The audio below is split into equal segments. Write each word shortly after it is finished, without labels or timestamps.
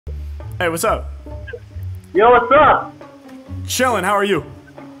Hey, what's up? Yo, what's up? Chilling, how are you?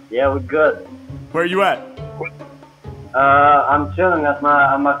 Yeah, we're good. Where are you at? I'm chilling at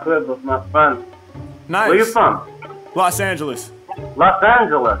my crib with my friends. Nice. Where you from? Los Angeles. Los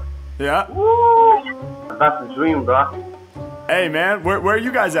Angeles. Yeah? Woo! That's a dream, bro. Hey, man, where are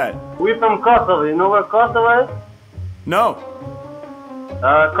you guys at? We from Kosovo. You know where Kosovo is? No.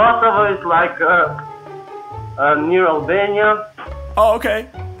 Kosovo is like near Albania. Oh, okay.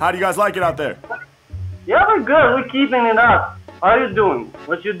 How do you guys like it out there? Yeah, we're good. We're keeping it up. How are you doing?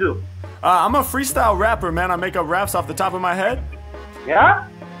 What you do? I'm a freestyle rapper, man. I make up raps off the top of my head. Yeah?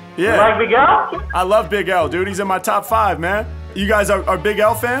 Yeah. You like Big L? I love Big L, dude. He's in my top 5, man. You guys are Big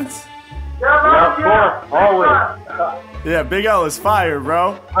L fans? Yeah, of course. Always. Yeah, Big L is fire,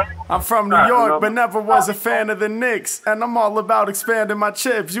 bro. I'm from New York, but never was a fan of the Knicks. And I'm all about expanding my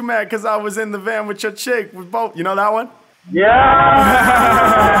chips. You mad because I was in the van with your chick? With both. You know that one? Yeah!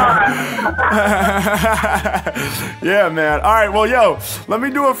 Yeah, man. All right, well, yo, let me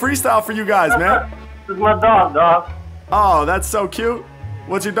do a freestyle for you guys, man. This is my dog. Oh, that's so cute.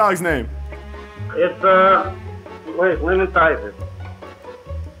 What's your dog's name? It's, wait, let me type it.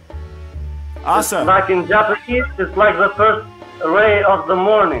 Asa. Like in Japanese, it's like the first ray of the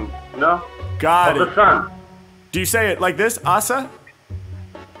morning, you know? Got of it. the sun. Do you say it like this, Asa?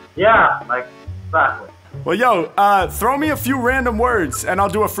 Yeah, like, exactly. Well, yo, throw me a few random words, and I'll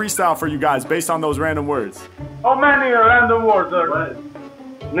do a freestyle for you guys based on those random words. How many random words are there?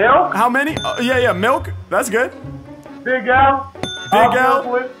 Milk? How many? Yeah, milk. That's good. Big L? Big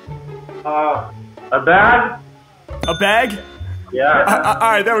L. A bag? A bag? Yeah.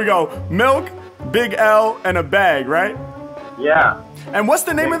 All right, there we go. Milk, Big L, and a bag, right? Yeah. And what's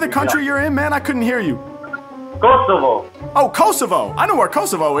the name of the country you're in, man? I couldn't hear you. Kosovo. Oh, Kosovo. I know where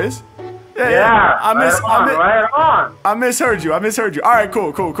Kosovo is. Yeah. I misheard you. All right,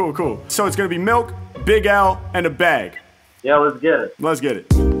 cool. So it's gonna be milk, Big L, and a bag. Yeah, let's get it. Let's get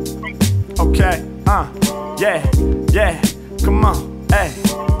it. Okay. Yeah. Come on. Hey.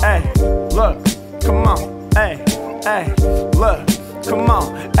 Look. Come on. Hey. Look. Come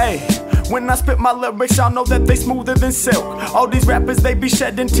on. Hey. When I spit my lyrics, y'all know that they smoother than silk. All these rappers, they be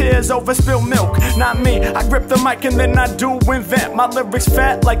shedding tears over spilled milk. Not me, I grip the mic and then I do invent. My lyrics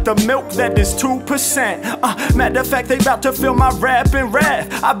fat like the milk that is 2%. Matter of fact, they about to feel my rap and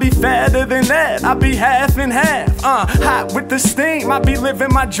wrath. I be fatter than that, I be half and half. Hot with the steam, I be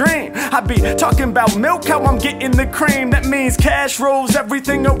living my dream. I be talking about milk, how I'm getting the cream. That means cash rules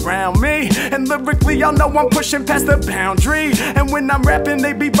everything around me. And lyrically, y'all know I'm pushing past the boundary. And when I'm rapping,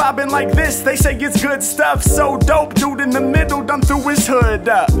 they be bobbing like this. They say it's good stuff, so dope. Dude in the middle done threw his hood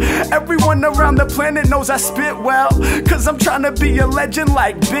up. Everyone around the planet knows I spit well, cause I'm trying to be a legend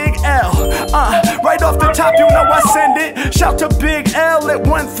like Big L. Right off the top, you know I send it. Shout to Big L at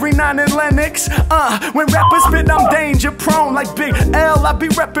 139 in Lennox. When rappers spit, I'm danger prone like Big L. I be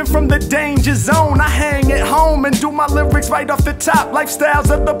reppin' from the danger zone. I hang at home and do my lyrics right off the top. Lifestyles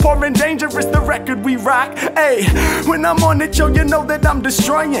of the poor and dangerous, the record we rock. Hey, when I'm on it, yo, you know that I'm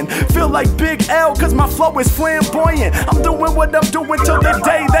destroying. Feel like Big L, cause my flow is flamboyant. I'm doing what I'm doing till the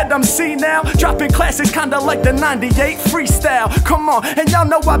day that I'm now. Dropping classics kinda like the 98 freestyle. Come on, and y'all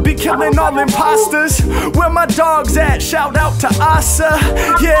know I be killing all imposters. Where my dogs at? Shout out to Asa.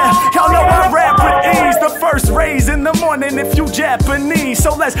 Yeah, y'all know I rap with ease. The first raise in the morning if you Japanese.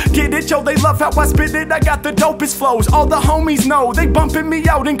 So let's get it, yo, they love how I spit it. I got the dopest flows, all the homies know. They bumping me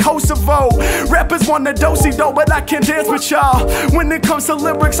out in Kosovo. Rappers want a do-si-do, but I can't dance with y'all. When it comes to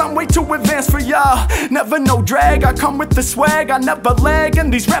lyrics, I'm way too advanced for y'all. Never no drag, I come with the swag, I never lag.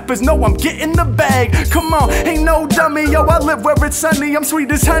 And these rappers know I'm getting the bag. Come on, ain't no dummy, yo, I live where it's sunny. I'm sweet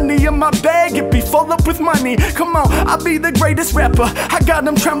as honey in my bag, it be full up with money. Come on, I be the greatest rapper, I got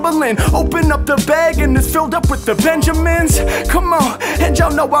them trembling. Open up the bag and it's filled up with the Benjamins. Come on, and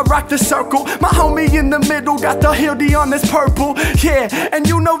y'all know I rock the circle. My homie in the middle got the hoodie on this purple. Yeah, and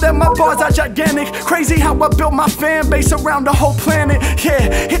you know that my bars are gigantic. Crazy how I built my fan base around the whole planet. Yeah,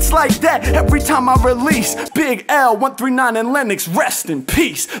 it's like that every time I release. Big L, 139 in Lennox, rest in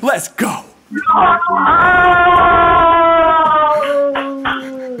peace. Let's go.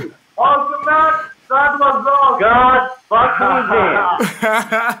 Awesome, man. That was all. God fucking damn.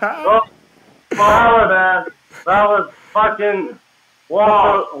 Man. That was fucking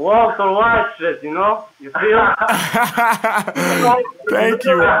Walter White shit, you know? You feel? Thank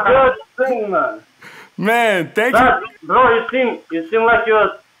you. Good thing, man. Man, thank you. Bro, you seem like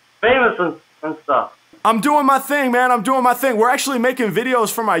you're famous and stuff. I'm doing my thing, man. I'm doing my thing. We're actually making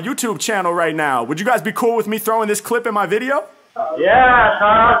videos for my YouTube channel right now. Would you guys be cool with me throwing this clip in my video? Yeah,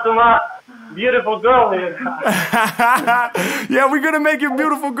 shout out to beautiful girl here. Yeah, we're gonna make your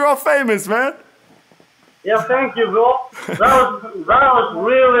beautiful girl famous, man. Yeah, thank you, bro. That was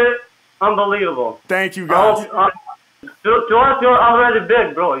really unbelievable. Thank you, guys. To us, you're already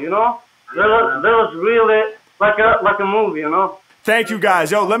big, bro. You know, that was really like a movie. You know. Thank you,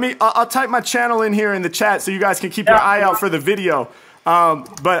 guys. Yo, I'll type my channel in here in the chat so you guys can keep your eye out for the video.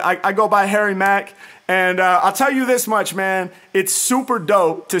 But I go by Harry Mack. And I'll tell you this much, man. It's super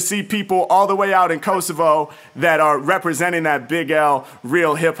dope to see people all the way out in Kosovo that are representing that big L,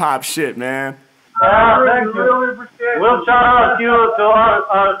 real hip-hop shit, man. Thank you. We'll shout out to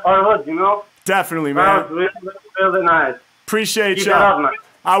our hood, you know? Definitely, man. That was really, really nice. Appreciate Keep y'all. it up, man.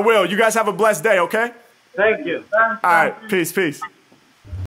 I will. You guys have a blessed day, okay? Thank you. All right. Peace, peace.